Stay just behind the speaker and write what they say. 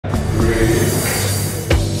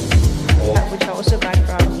which I also got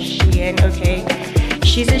from Shein. Okay,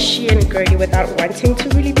 she's a Shein girly without wanting to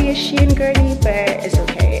really be a Shein girly, but it's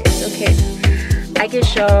okay. It's okay. I can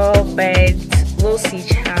show, but we'll see,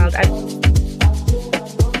 child.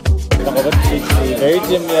 Very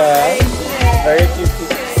Jim, yeah. Very cute.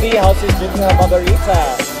 See how she's drinking her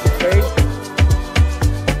margarita. Very.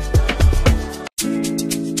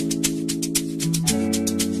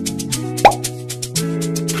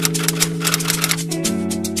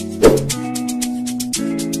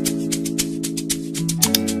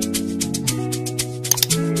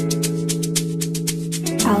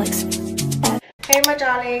 Hey my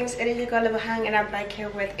darlings, it is your girl Lebohang and I'm back here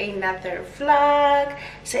with another vlog.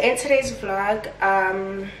 So in today's vlog,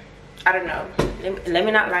 I don't know, let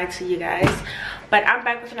me not lie to you guys, but I'm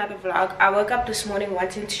back with another vlog. I woke up this morning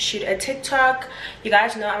wanting to shoot a TikTok. You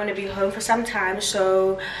guys know I'm going to be home for some time,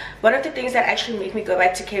 so one of the things that actually make me go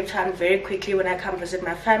back to Cape Town very quickly when I come visit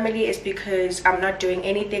my family is because I'm not doing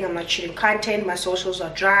anything. I'm not shooting content, my socials are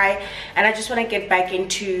dry, and I just want to get back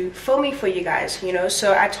into filming for you guys, you know.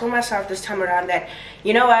 So I told myself this time around that,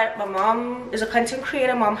 you know what, my mom is a content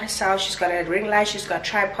creator, mom herself. She's got a ring light, she's got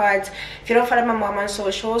tripods. If you don't follow my mom on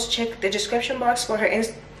socials, check the description box for her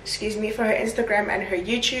for her Instagram and her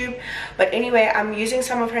YouTube. But anyway, I'm using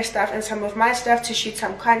some of her stuff and some of my stuff to shoot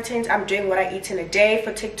some content. I'm doing what I eat in a day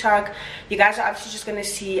for TikTok. You guys are obviously just gonna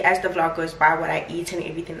see as the vlog goes by what I eat and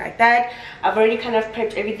everything like that. I've already kind of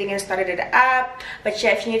prepped everything and started it up. But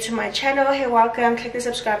yeah, if you're new to my channel, hey, welcome. Click the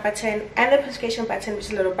subscribe button and the notification button, which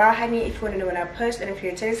is a little bell honey, if you want to know when I post. And if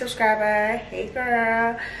you're a returning subscriber, hey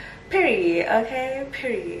girl, period. Okay,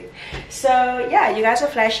 period. So yeah, you guys are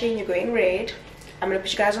flashing, you're going red. I'm gonna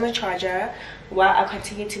put you guys on the charger while I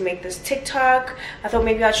continue to make this TikTok. I thought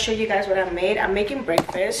maybe I'll show you guys what I made. I'm making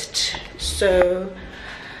breakfast, so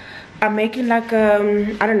I'm making like I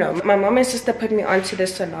don't know, my mom and sister put me onto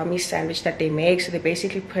this salami sandwich that they make. So they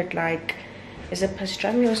basically put like, is it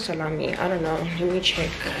pastrami or salami? I don't know, let me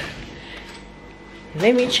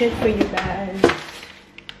check for you guys.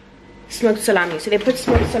 Smoked salami. So they put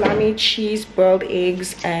smoked salami, cheese, boiled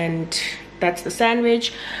eggs, and that's the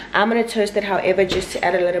sandwich. I'm gonna toast it however, just to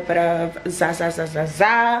add a little bit of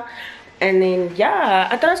za. And then yeah,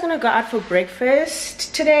 I thought I was gonna go out for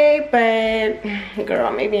breakfast today, but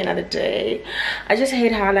girl, maybe another day. I just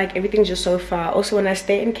hate how like everything's just so far. Also, when I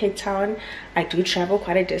stay in Cape Town, I do travel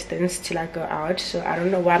quite a distance to like go out, so I don't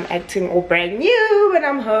know why I'm acting all brand new when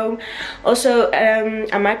I'm home. Also,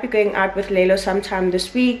 I might be going out with Laylo sometime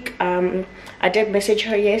this week. I did message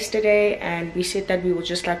her yesterday and we said that we will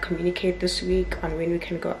just like communicate this week on when we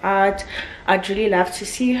can go out. I'd really love to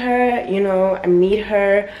see her, you know, and meet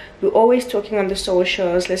her. We're always talking on the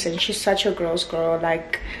socials. Listen, she's such a girl's girl.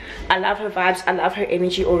 Like, I love her vibes, I love her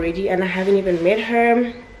energy already, and I haven't even met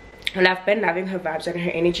her, and I've been loving her vibes and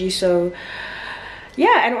her energy. So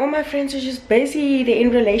yeah, and all my friends are just busy, they're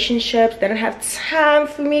in relationships, they don't have time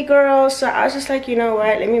for me, girl. So I was just like, you know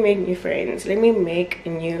what, let me make new friends.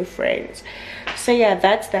 So yeah,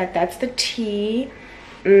 that's the tea.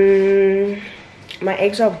 My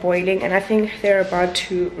eggs are boiling and I think they're about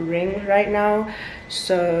to ring right now.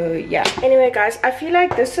 So yeah, anyway guys, I feel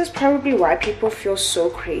like this is probably why people feel so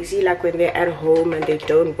crazy, like when they're at home and they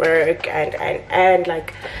don't work, and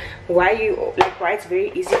like why it's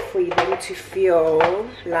very easy for them to feel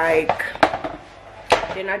like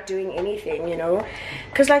they're not doing anything, you know.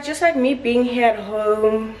 Because like, just like me being here at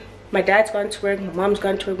home, my dad's gone to work, my mom's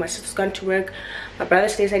gone to work, my sister's gone to work, my brother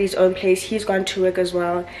stays at his own place, he's gone to work as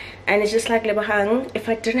well. And it's just like, Lebohang, if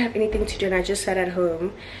I didn't have anything to do and I just sat at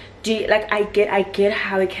home, I get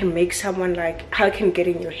how it can make someone, like, how it can get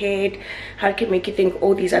in your head, how it can make you think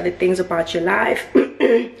all these other things about your life.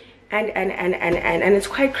 and it's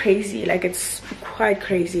quite crazy, like, it's quite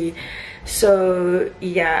crazy. So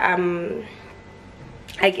yeah,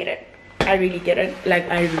 I get it. I really get it. Like,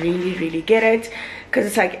 I really get it, because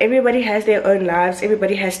it's like everybody has their own lives,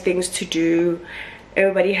 everybody has things to do,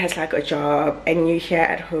 everybody has like a job, and you're here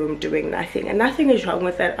at home doing nothing. And nothing is wrong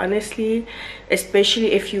with that, honestly,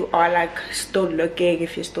 especially if you are like still looking,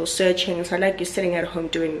 if you're still searching. It's not like you're sitting at home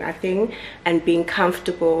doing nothing and being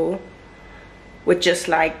comfortable with just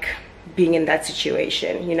like being in that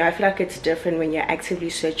situation, you know. I feel like it's different when you're actively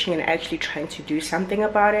searching and actually trying to do something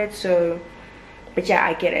about it. So but yeah,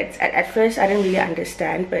 I get it. At first I didn't really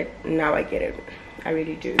understand, but now I get it. I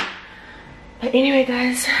really do. But anyway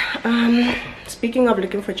guys, speaking of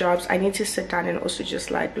looking for jobs, I need to sit down and also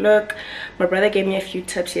just like look. My brother gave me a few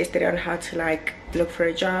tips yesterday on how to like look for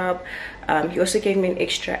a job. He also gave me an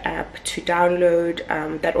extra app to download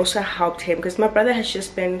that also helped him, because my brother has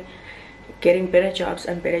just been getting better jobs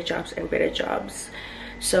and better jobs and better jobs.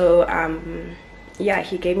 So yeah,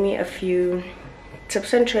 he gave me a few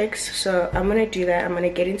tips and tricks, so I'm gonna do that. I'm gonna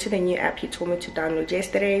get into the new app he told me to download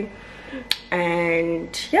yesterday,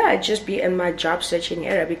 and yeah, just be in my job searching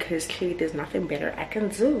era, because clearly there's nothing better I can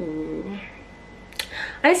do.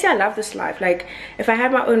 Honestly, I love this life. Like, if I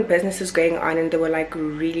had my own businesses going on and they were like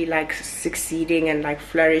really like succeeding and like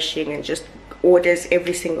flourishing and just orders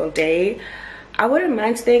every single day, I wouldn't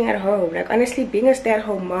mind staying at home. Like, honestly, being a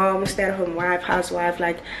stay-at-home mom, stay-at-home wife, housewife,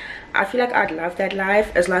 like, I feel like I'd love that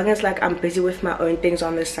life, as long as like I'm busy with my own things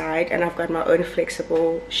on the side and I've got my own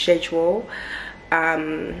flexible schedule.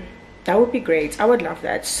 That would be great. I would love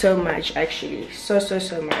that so much, actually. So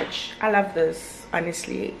much. I love this,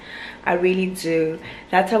 honestly. I really do.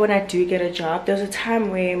 That's why when I do get a job, there was a time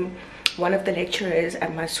when one of the lecturers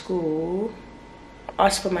at my school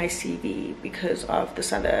asked for my CV because of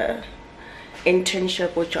this other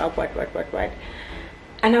internship or job, what.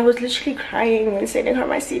 And I was literally crying when sending her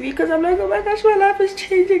my CV, because I'm like, oh my gosh, my life is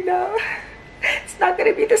changing now. It's not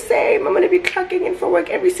gonna be the same. I'm gonna be clocking in for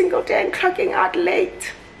work every single day and clocking out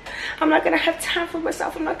late. I'm not gonna have time for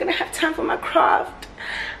myself. I'm not gonna have time for my craft.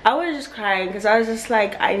 I was just crying because I was just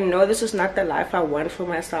like, I know this is not the life I want for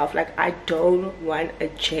myself. Like, I don't want a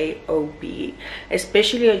job,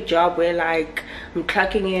 especially a job where like I'm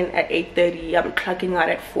clocking in at 8:30, I'm clocking out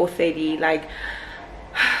at 4:30. Like,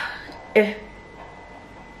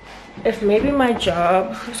 if maybe my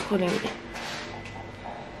job, who's calling me?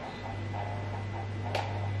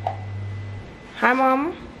 Hi,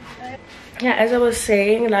 Mom. Yeah, as I was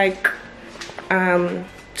saying, like,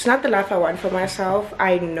 it's not the life I want for myself.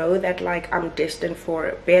 I know that like I'm destined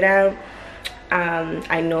for better.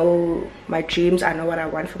 I know my dreams, I know what I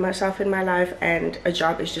want for myself in my life, and a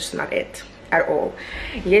job is just not it at all.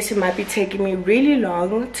 Yes, it might be taking me really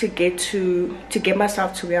long to get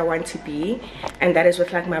myself to where I want to be, and that is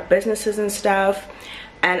with like my businesses and stuff.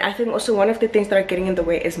 And I think also one of the things that are getting in the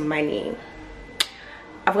way is money.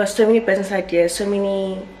 I've got so many business ideas,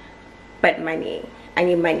 but money, I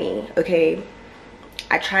need money. Okay,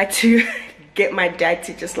 I tried to get my dad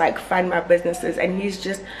to just like fund my businesses, and he's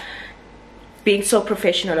just being so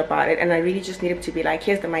professional about it, and I really just need him to be like,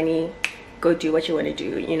 here's the money, go do what you want to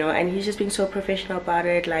do, you know. And he's just being so professional about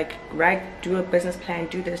it, like, right, do a business plan,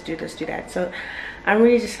 do this, do that. So I'm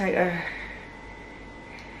really just like, I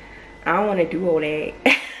don't want to do all that.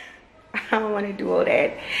 I don't want to do all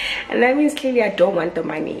that. And that means clearly I don't want the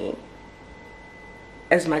money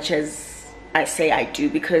as much as I say I do,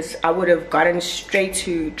 because I would have gotten straight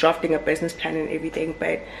to drafting a business plan and everything.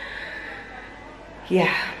 But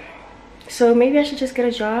yeah, so maybe I should just get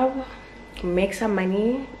a job, make some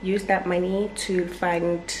money, use that money to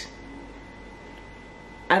find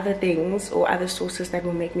other things or other sources that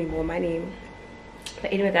will make me more money.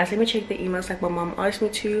 But anyway, guys, let me check the emails like my mom asked me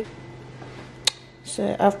to.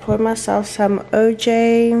 So I've poured myself some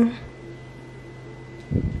OJ,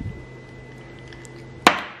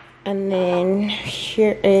 and then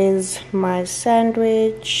here is my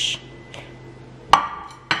sandwich.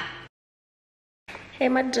 Hey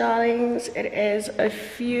my darlings, it is a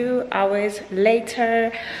few hours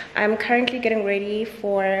later. I'm currently getting ready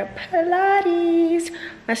for Pilates.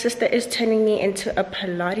 My sister is turning me into a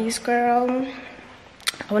Pilates girl.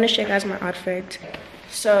 I want to show you guys my outfit.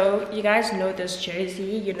 So you guys know this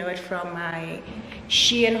jersey, you know it from my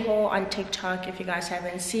Shein haul on TikTok if you guys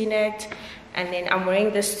haven't seen it. And then I'm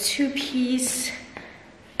wearing this two-piece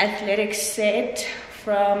athletic set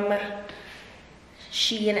from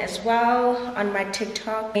Shein as well on my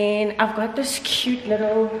TikTok. And I've got this cute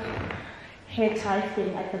little hair tie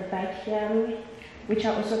thing at the back here, which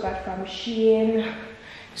I also got from Shein.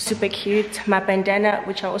 Super cute. My bandana,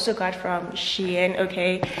 which I also got from Shein.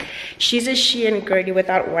 Okay, she's a Shein girly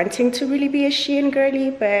without wanting to really be a Shein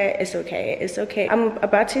girly, but it's okay, it's okay. I'm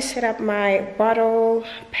about to set up my bottle,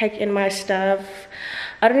 pack in my stuff.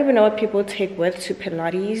 I don't even know what people take with to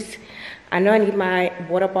Pilates. I know I need my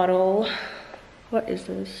water bottle. What is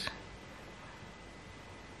this?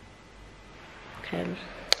 Okay,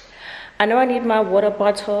 I know I need my water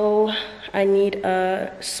bottle. I need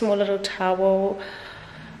a small little towel,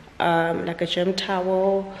 like a gym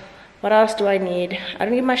towel. What else do I need? I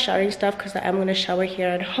don't need my showering stuff because I am going to shower here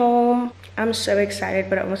at home. I'm so excited,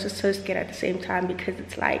 but I'm also so scared at the same time, because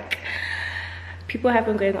it's like people have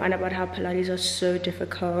been going on about how Pilates are so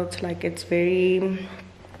difficult. Like, it's very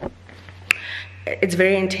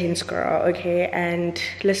intense, girl. Okay, and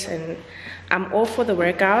listen, I'm all for the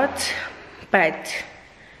workout, but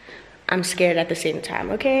I'm scared at the same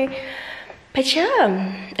time. Okay, but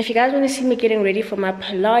yeah, if you guys want to see me getting ready for my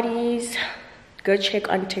Pilates, go check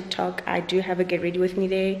on TikTok. I do have a get ready with me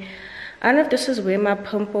there. I don't know if this is where my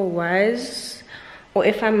pimple was or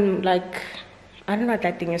if I'm like, I don't know what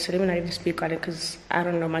that thing is, so let me not even speak on it because I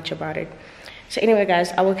don't know much about it. So anyway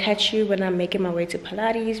guys, I will catch you when I'm making my way to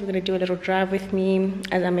Pilates. We're gonna do a little drive with me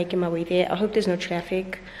as I'm making my way there. I hope there's no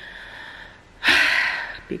traffic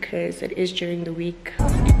because it is during the week.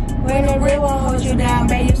 When the real won't hold you down,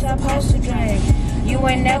 babe, you supposed to drink. You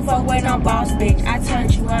ain't never went on boss, bitch. I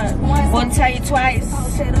turned you up. Won't tell you twice.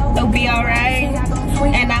 It'll be alright.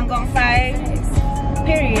 And I'm gonna fight.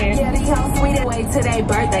 Period. Wait till their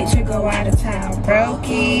birthday to go out of town.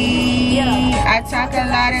 Brokey. I talk a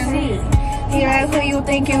lot of shit. You like who you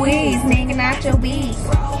think you is, nigga, not your beat.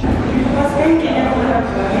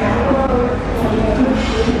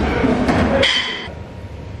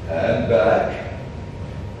 And back.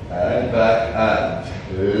 And back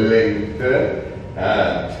and lengthen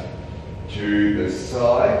and to the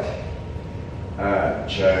side and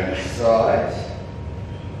change sides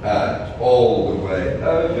and all the way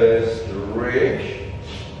over, stretch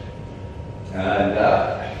and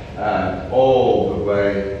up and all the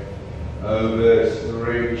way over,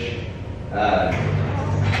 stretch and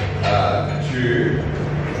two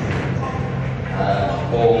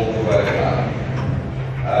and all the way up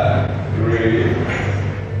and three.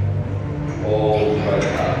 All the way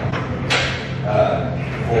up, and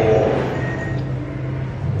four,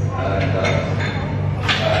 and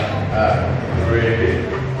three,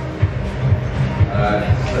 and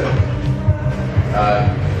six, and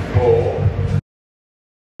four.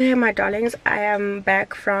 Hey my darlings, I am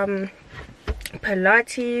back from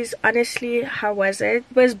Pilates. Honestly, how was it?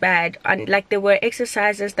 It was bad. Like there were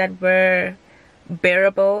exercises that were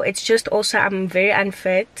bearable. It's just also I'm very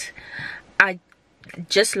unfit.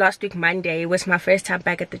 Just last week Monday was my first time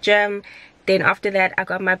back at the gym. Then after that I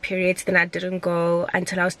got my periods. Then I didn't go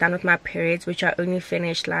until I was done with my periods, which I only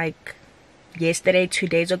finished like yesterday, 2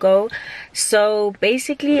 days ago. So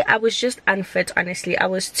basically I was just unfit. Honestly, I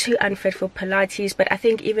was too unfit for Pilates. But I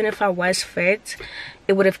think even if I was fit,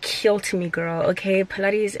 it would have killed me, girl. Okay,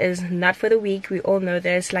 Pilates is not for the weak. We all know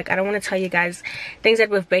this. Like, I don't want to tell you guys things that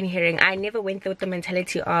we've been hearing. I never went through with the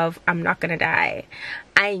mentality of I'm not gonna die.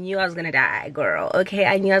 I knew I was gonna die, girl. Okay,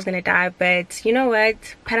 I knew I was gonna die. But you know what,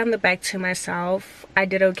 pat on the back to myself, I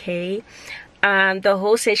did okay. The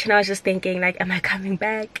whole session I was just thinking like, am I coming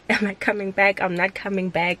back? Am I coming back? I'm not coming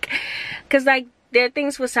back. Because like there are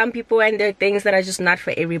things for some people and there are things that are just not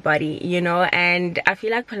for everybody, you know. And I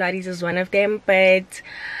feel like Pilates is one of them. But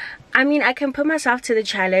I mean, I can put myself to the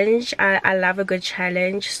challenge. I love a good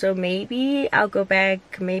challenge, so maybe I'll go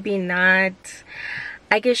back, maybe not.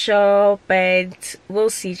 I guess sure, but we'll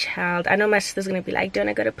see, child. I know my sister's gonna be like, do you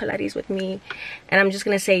wanna go to Pilates with me? And I'm just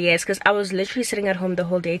gonna say yes, because I was literally sitting at home the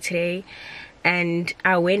whole day today. And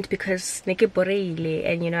I went because and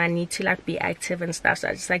you know I need to like be active and stuff, so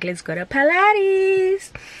I was just like, let's go to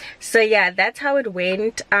Pilates. So yeah, that's how it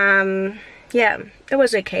went. Yeah, it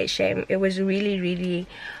was okay, shame. It was really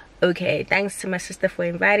okay. Thanks to my sister for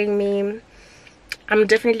inviting me. I'm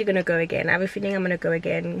definitely gonna go again. I have a feeling I'm gonna go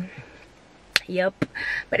again. Yep.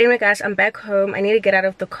 But anyway guys, I'm back home. I need to get out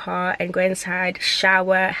of the car and go inside,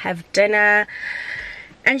 shower, have dinner,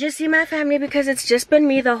 and just see my family, because it's just been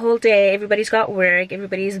me the whole day. Everybody's got work,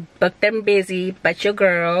 everybody's booked and busy but your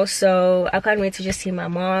girl. So I can't wait to just see my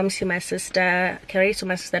mom, see my sister. I already saw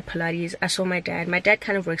my sister at Pilates. I saw my dad. My dad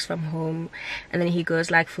kind of works from home and then he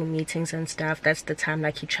goes like for meetings and stuff. That's the time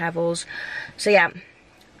like he travels. So yeah,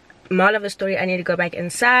 moral of the story, I need to go back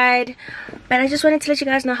inside. But I just wanted to let you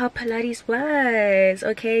guys know how Pilates was.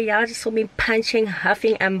 Okay, y'all just saw me punching,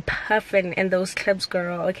 huffing and puffing in those clips,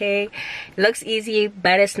 girl. Okay, looks easy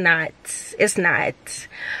but it's not. It's not.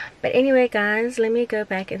 But anyway guys, let me go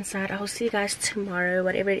back inside. I'll see you guys tomorrow,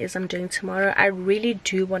 whatever it is I'm doing tomorrow. I really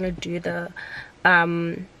do want to do the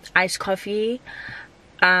iced coffee.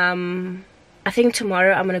 I think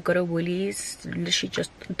tomorrow I'm gonna go to Woolies, literally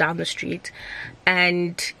just down the street,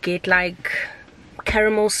 and get like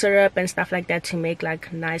caramel syrup and stuff like that to make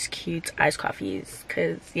like nice cute iced coffees,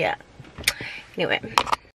 because yeah. Anyway,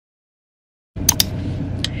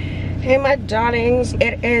 hey my darlings,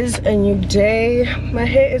 it is a new day. My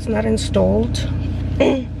hair is not installed.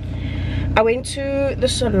 I went to the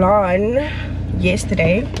salon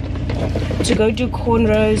yesterday to go do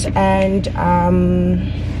cornrows and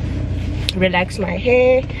relax my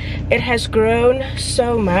hair. It has grown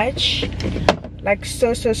so much, like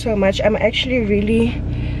so much. I'm actually really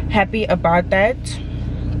happy about that.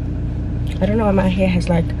 I don't know why my hair has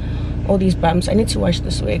like all these bumps. I need to wash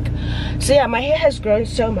this wig. So yeah, my hair has grown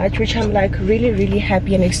so much, which I'm like really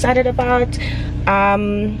happy and excited about.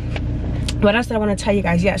 what else did I want to tell you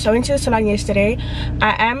guys? Yeah, so I went to the salon yesterday.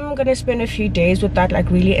 I am gonna spend a few days without like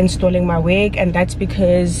really installing my wig, and that's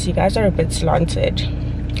because you guys are a bit slanted,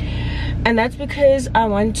 and that's because I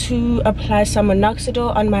want to apply some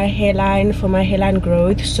minoxidil on my hairline for my hairline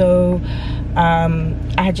growth. So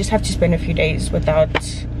I just have to spend a few days without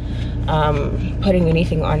putting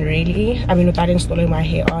anything on, really. I mean, without installing my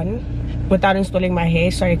hair.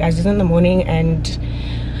 Sorry guys, it's in the morning and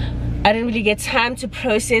I didn't really get time to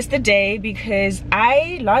process the day because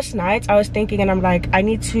last night I was thinking, and I'm like, I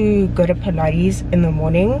need to go to Pilates in the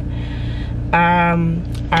morning.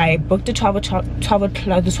 I booked the 12 o'clock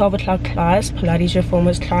class, Pilates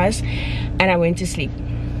Reformers class, and I went to sleep.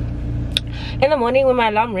 In the morning when my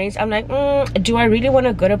alarm rings, I'm like, do I really want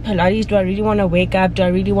to go to Pilates? Do I really want to wake up? Do I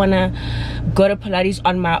really want to go to Pilates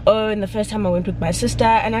on my own? The first time I went with my sister,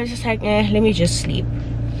 and I was just like, let me just sleep.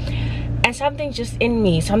 And something just in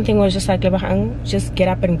me, something was just like, Lebohang, just get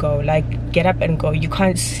up and go. Like, get up and go. You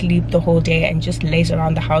can't sleep the whole day and just laze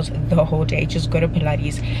around the house the whole day. Just go to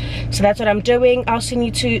Pilates. So that's what I'm doing. I also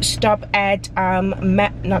need to stop at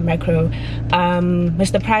Mr.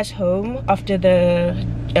 Price home after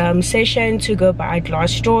the session to go buy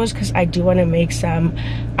glass straws because I do want to make some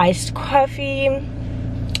iced coffee.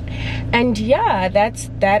 And yeah,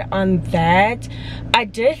 that's that on that. I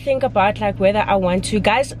did think about like whether I want to,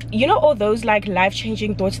 guys, you know, all those like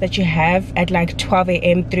life-changing thoughts that you have at like 12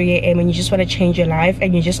 a.m 3 a.m and you just want to change your life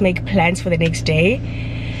and you just make plans for the next day.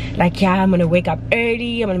 Like, yeah, I'm gonna wake up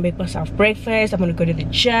early, I'm gonna make myself breakfast, I'm gonna go to the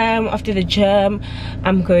gym. After the gym,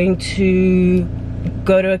 I'm going to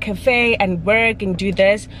go to a cafe and work and do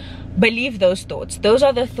this. Believe those thoughts. Those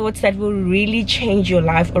are the thoughts that will really change your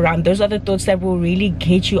life around. Those are the thoughts that will really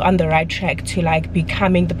get you on the right track to like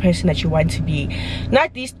becoming the person that you want to be.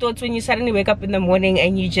 Not these thoughts when you suddenly wake up in the morning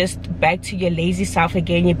and you just back to your lazy self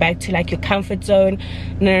again, you're back to like your comfort zone.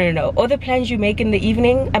 No. All the plans you make in the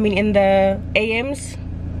evening, I mean in the AMs,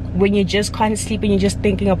 when you just can't sleep and you're just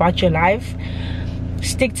thinking about your life,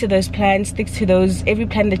 stick to those plans, stick to those, every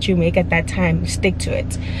plan that you make at that time, stick to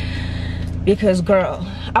it. Because girl,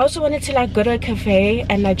 I also wanted to like go to a cafe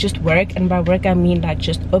and like just work, and by work I mean like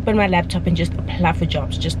just open my laptop and just apply for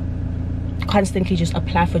jobs, just constantly just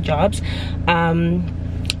apply for jobs.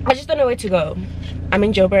 I just don't know where to go. I'm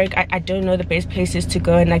in Joburg. I don't know the best places to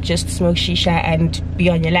go and like just smoke shisha and be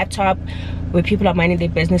on your laptop where people are minding their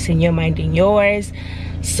business and you're minding yours.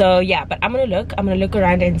 So yeah, but I'm gonna look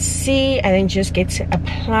around and see, and then just get to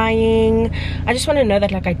applying. I just want to know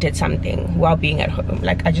that like I did something while being at home.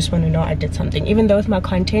 Like I just want to know I did something, even though with my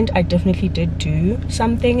content I definitely did do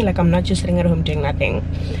something. Like I'm not just sitting at home doing nothing.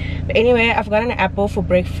 But anyway, I've got an apple for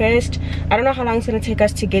breakfast. I don't know how long it's gonna take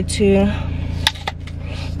us to get to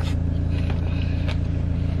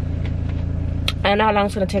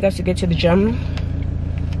the gym.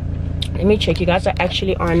 Let me check. You guys are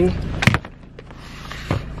actually on.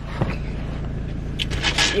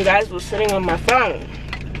 You guys were sitting on my phone.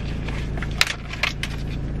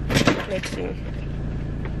 Let's see.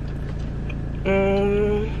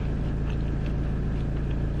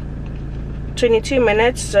 22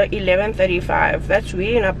 minutes, so 11:35. That's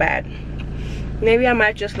really not bad. Maybe I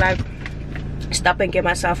might just like stop and get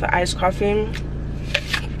myself an iced coffee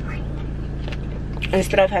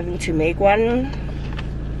instead of having to make one.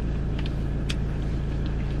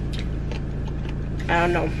 I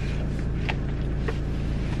don't know.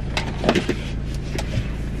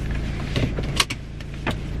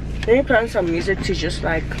 Let me put on some music to just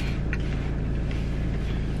like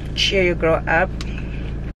cheer your girl up.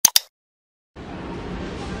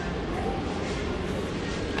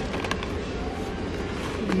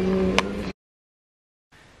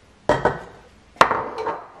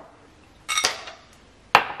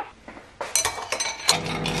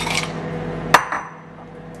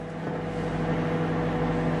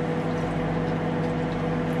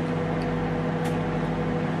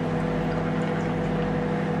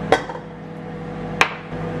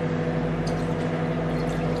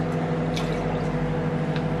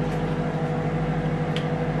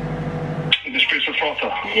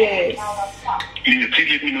 Yes. Please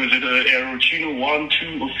let me know, is it a Aerochino 1,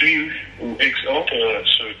 2, or 3 or XL?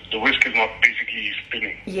 So the whisk is not basically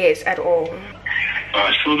spinning. Yes, at all.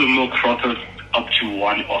 Fill the milk frother up to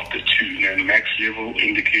 1 of the 2. Then max level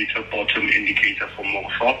indicator, bottom indicator for milk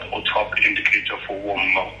froth, or top indicator for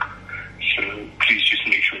warm milk. So please just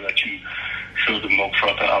make sure that you fill the milk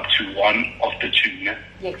frother up to 1 of the 2. Yeah?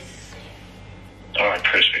 Yes. Alright,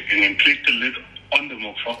 perfect. And then place the lid on the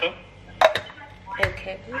milk frother.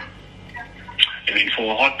 Okay. And then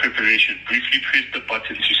for a hot preparation, briefly press the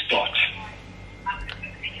button to start.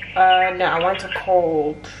 No, I want a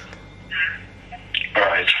cold.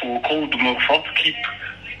 Alright, for cold milk froth, keep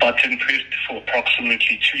button pressed for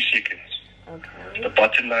approximately 2 seconds. Okay. The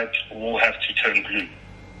button light will have to turn blue.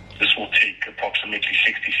 This will take approximately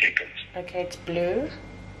 60 seconds. Okay, it's blue.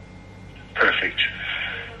 Perfect.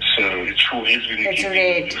 So it's for his when It's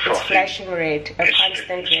red. It's flashing red. A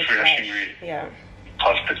constant red flash. Red. Yeah.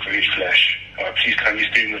 Constant red flash. Please kindly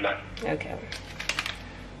stay in the line. Okay.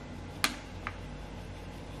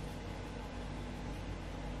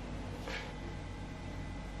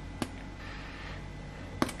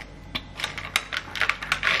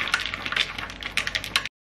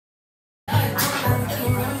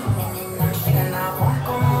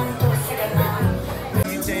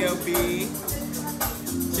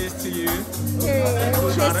 Cheers to you.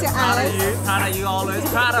 Cheers to Alice. Proud of you always.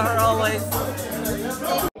 Proud of her always.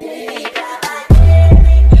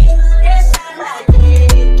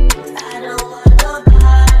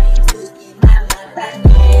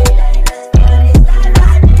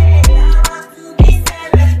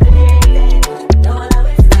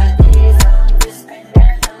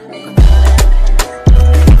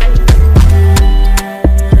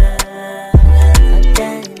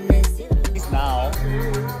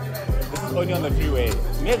 Only on the freeway.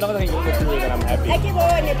 Me, as long as I can get on the freeway, then I'm happy. I can go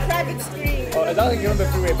on a private screen. Oh, as long as I can get on the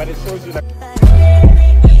freeway, but it shows you that.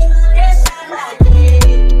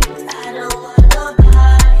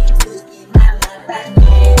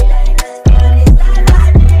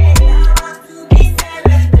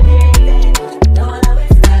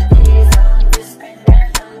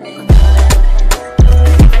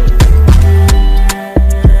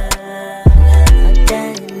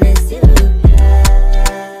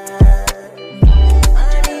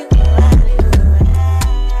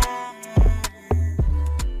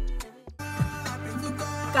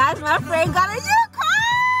 Guys, my friend got a new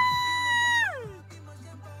car!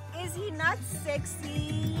 Is he not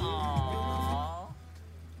sexy? Aww.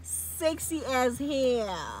 Sexy as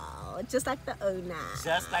hell. Just like the owner.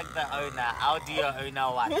 Just like the owner. How do your owner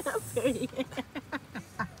want?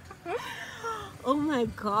 Oh my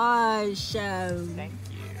gosh. Thank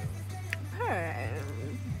you.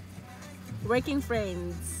 Working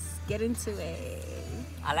friends. Get into it.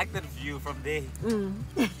 I like that view from there.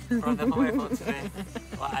 From the mobile phone today.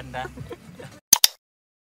 Or under.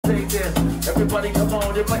 Everybody come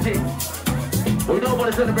on in my team. We know what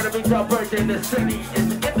is celebrating a big job birthday in the city.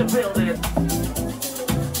 Is in the building.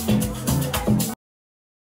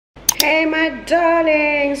 Hey my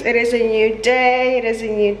darlings, it is a new day. It is a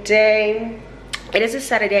new day. It is a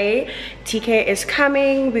Saturday. TK is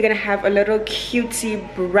coming. We're gonna have a little cutesy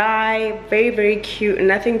BRAAI. Very, very cute.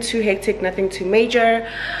 Nothing too hectic, nothing too major.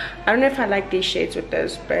 I don't know if I like these shades with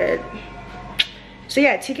this, but so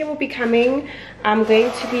yeah, TK will be coming. I'm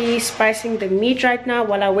going to be spicing the meat right now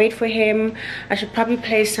while I wait for him. I should probably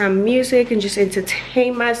play some music and just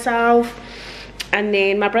entertain myself. And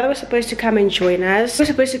then my brother was supposed to come and join us. He was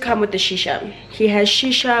supposed to come with the shisha. He has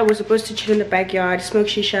shisha. We're supposed to chill in the backyard, smoke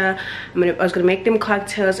shisha. I was gonna make them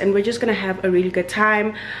cocktails, and we're just gonna have a really good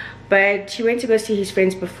time. But he went to go see his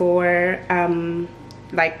friends before,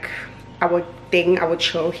 like our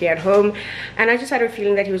chill here at home, and I just had a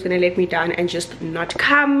feeling that he was gonna let me down and just not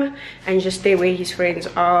come and just stay where his friends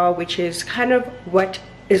are, which is kind of what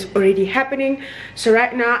is already happening. So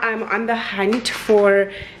right now I'm on the hunt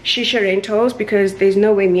for shisha rentals, because there's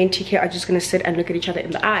no way me and TK are just gonna sit and look at each other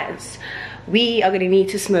in the eyes. We are gonna need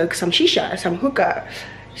to smoke some shisha, some hookah.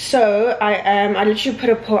 So I literally put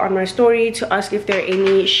a poll on my story to ask if there are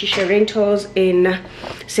any shisha rentals in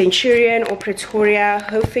Centurion or Pretoria.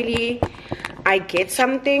 Hopefully I get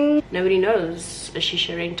something. Nobody knows a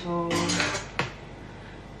shisha rental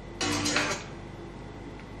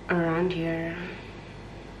around here.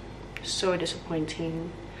 So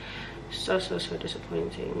disappointing. So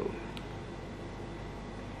disappointing.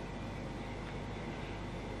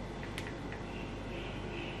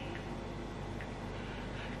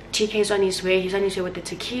 TK's on his way. He's on his way with the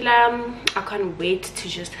tequila. I can't wait to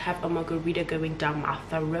just have a margarita going down my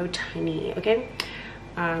throat, honey. Okay.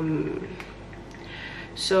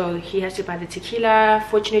 So he has to buy the tequila.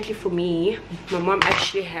 Fortunately for me, my mom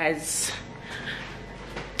actually has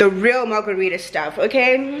the real margarita stuff,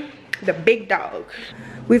 okay? The big dog.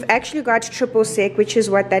 We've actually got triple sec, which is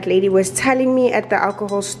what that lady was telling me at the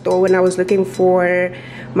alcohol store when I was looking for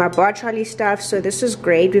my bar trolley stuff. So this is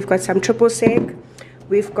great. We've got some triple sec.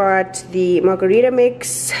 We've got the margarita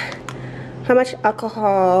mix. How much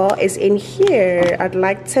alcohol is in here? I'd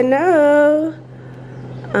like to know.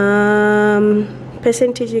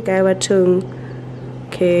 Percentage guy watung.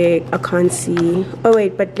 Okay, I can't see. Oh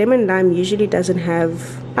wait, but lemon lime usually doesn't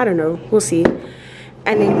have, I don't know, we'll see.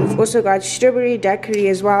 And then we've also got strawberry daiquiri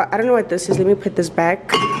as well. I don't know what this is. Let me put this back.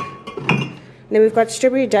 Then we've got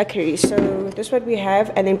strawberry daiquiri. So this is what we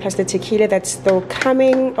have. And then plus the tequila that's still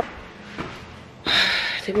coming.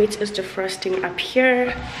 The meat is defrosting up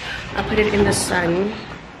here. I'll put it in the sun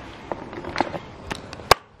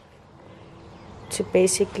to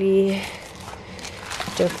basically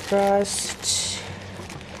defrost.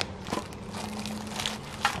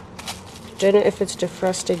 Don't know if it's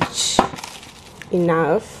defrosted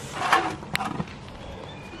enough.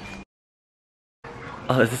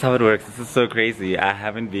 Oh, this is how it works. This is so crazy. I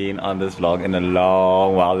haven't been on this vlog in a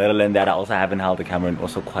long while. Let alone that I also haven't held the camera in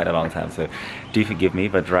also quite a long time. So do forgive me.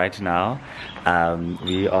 But right now,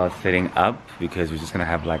 we are setting up because we're just gonna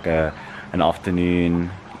have like an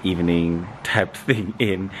afternoon, evening type thing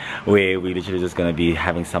in where we're literally just gonna be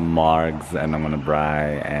having some margs and I'm gonna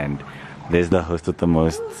braai, and there's the host with the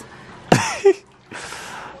most.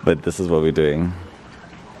 But this is what we're doing.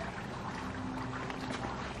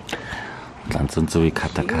 We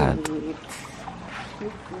cut the card.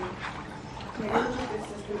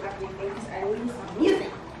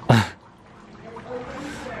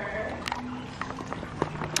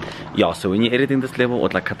 Yeah, so when you're editing this level, or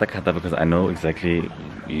like kata kata, because I know exactly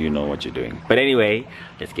you know what you're doing. But anyway,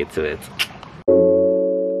 let's get to it.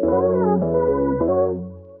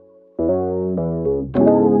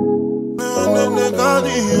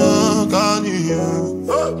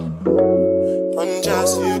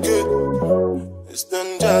 It's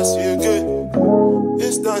done just you good.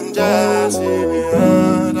 It's done just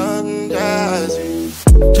done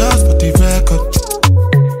just for the record.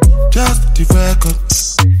 Just for the record.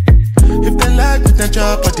 If they like the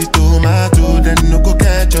job or the tomato, then no go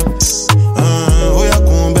catch up. Oh yeah,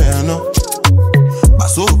 come bear no. But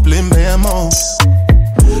so plain bear more.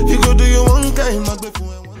 You go do your one time, not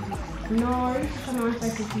before. No, someone's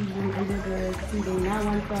like a season under the ceiling. Now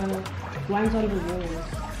one's on the walls.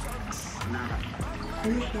 Let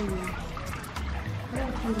me show you.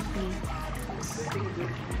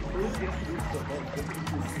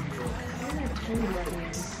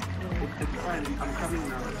 I'm coming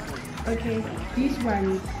now. Okay, these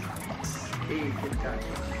ones.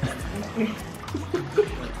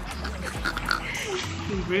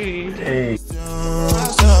 Rude. Hey.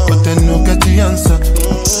 But then no get the answer.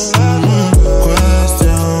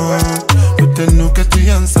 Question. But then no get the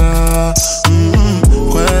answer.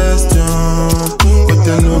 Question. But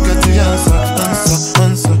then no get the answer.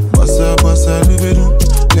 Answer. Bossa, libido.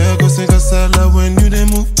 Lego sing a salad when you dey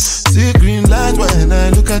move. See green light when I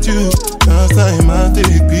look at you. Last time I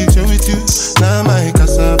take